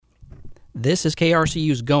This is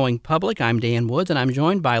KRCU's Going Public. I'm Dan Woods, and I'm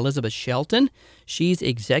joined by Elizabeth Shelton. She's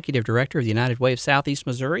Executive Director of the United Way of Southeast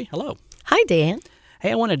Missouri. Hello. Hi, Dan.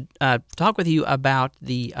 Hey, I want to talk with you about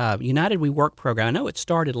the United We Work program. I know it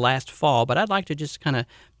started last fall, but I'd like to just kind of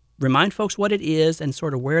remind folks what it is and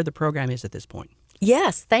sort of where the program is at this point.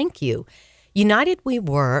 Yes, thank you. United We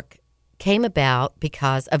Work came about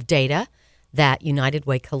because of data that United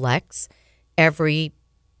Way collects. Every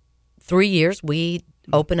 3 years, we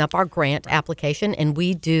open up our grant application and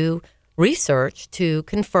we do research to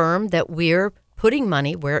confirm that we're putting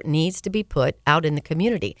money where it needs to be put out in the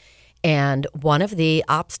community. And one of the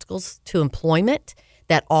obstacles to employment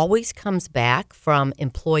that always comes back from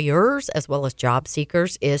employers as well as job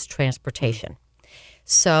seekers is transportation.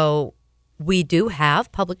 So we do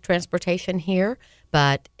have public transportation here,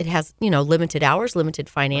 but it has, limited hours, limited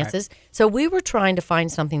finances. Right. So we were trying to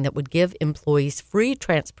find something that would give employees free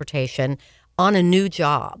transportation on a new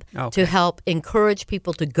job to help encourage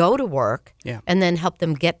people to go to work and then help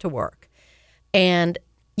them get to work. And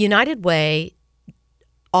United Way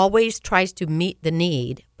always tries to meet the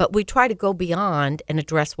need, but we try to go beyond and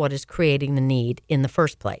address what is creating the need in the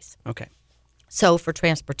first place. Okay. So for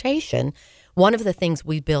transportation, one of the things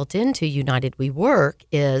we built into United We Work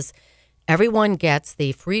is everyone gets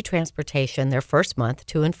the free transportation their first month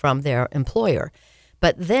to and from their employer.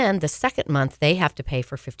 But then the second month, they have to pay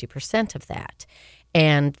for 50% of that.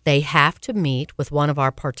 And they have to meet with one of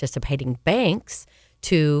our participating banks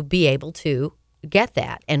to be able to get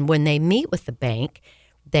that. And when they meet with the bank,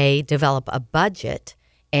 they develop a budget,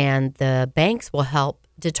 and the banks will help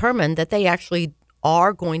determine that they actually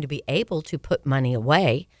are going to be able to put money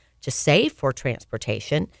away to save for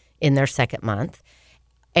transportation in their second month.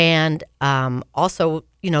 And also,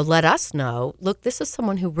 let us know, look, this is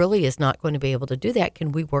someone who really is not going to be able to do that.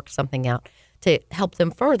 Can we work something out to help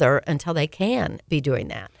them further until they can be doing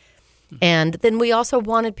that? And then we also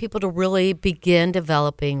wanted people to really begin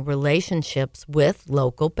developing relationships with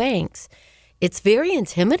local banks. It's very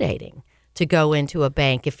intimidating to go into a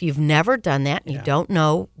bank if you've never done that and you don't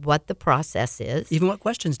know what the process is. Even what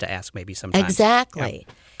questions to ask maybe sometimes. Exactly.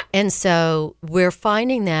 Yeah. And so we're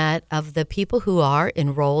finding that of the people who are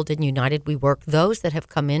enrolled in United We Work, those that have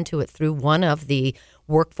come into it through one of the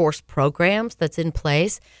workforce programs that's in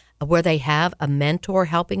place where they have a mentor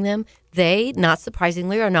helping them, they, not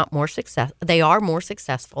surprisingly, are more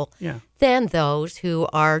successful than those who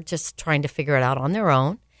are just trying to figure it out on their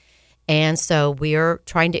own. And so we're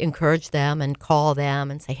trying to encourage them and call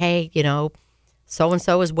them and say, hey,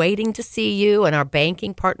 so-and-so is waiting to see you. And our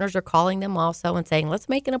banking partners are calling them also and saying, let's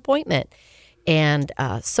make an appointment. And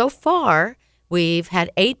so far, we've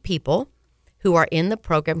had 8 people who are in the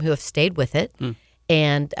program who have stayed with it.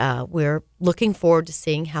 And we're looking forward to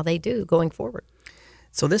seeing how they do going forward.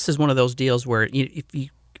 So this is one of those deals where if you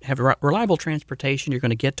have reliable transportation, you're going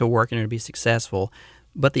to get to work and you're going to be successful.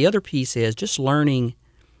 But the other piece is just learning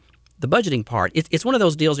the budgeting part. It's one of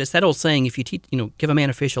those deals. It's that old saying: if you give a man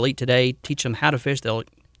a fish, he'll eat today. Teach them how to fish, they'll.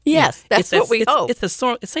 Yes, that's what we hope. It's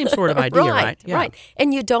the same sort of idea, right? Yeah. Right.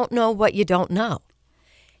 And you don't know what you don't know.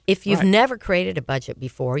 If you've never created a budget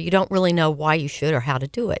before, you don't really know why you should or how to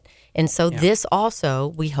do it. And so this also,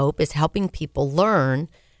 we hope, is helping people learn.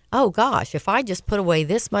 Oh gosh, if I just put away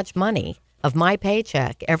this much money of my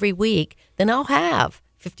paycheck every week, then I'll have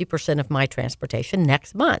 50% of my transportation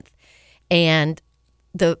next month. And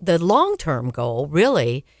the long-term goal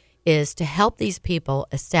really is to help these people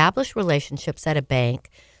establish relationships at a bank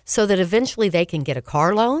so that eventually they can get a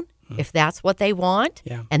car loan if that's what they want,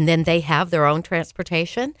 and then they have their own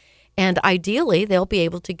transportation. And ideally, they'll be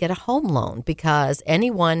able to get a home loan because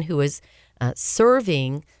anyone who is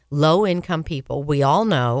serving low-income people, we all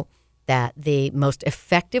know that the most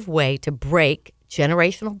effective way to break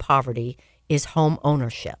generational poverty is home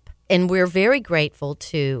ownership. And we're very grateful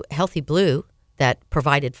to Healthy Blue that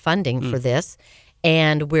provided funding for this.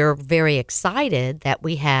 And we're very excited that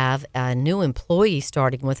we have a new employee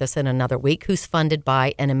starting with us in another week who's funded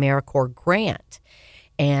by an AmeriCorps grant.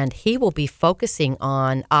 And he will be focusing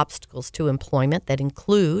on obstacles to employment that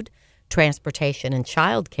include transportation and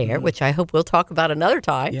childcare, which I hope we'll talk about another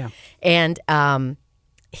time. Yeah. And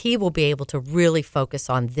he will be able to really focus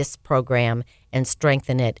on this program and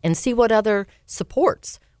strengthen it and see what other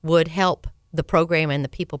supports would help the program and the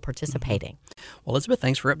people participating. Well, Elizabeth,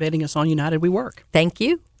 thanks for updating us on United We Work. Thank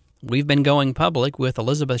you. We've been going public with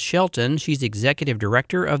Elizabeth Shelton. She's Executive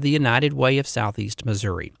Director of the United Way of Southeast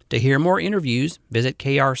Missouri. To hear more interviews, visit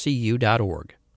krcu.org.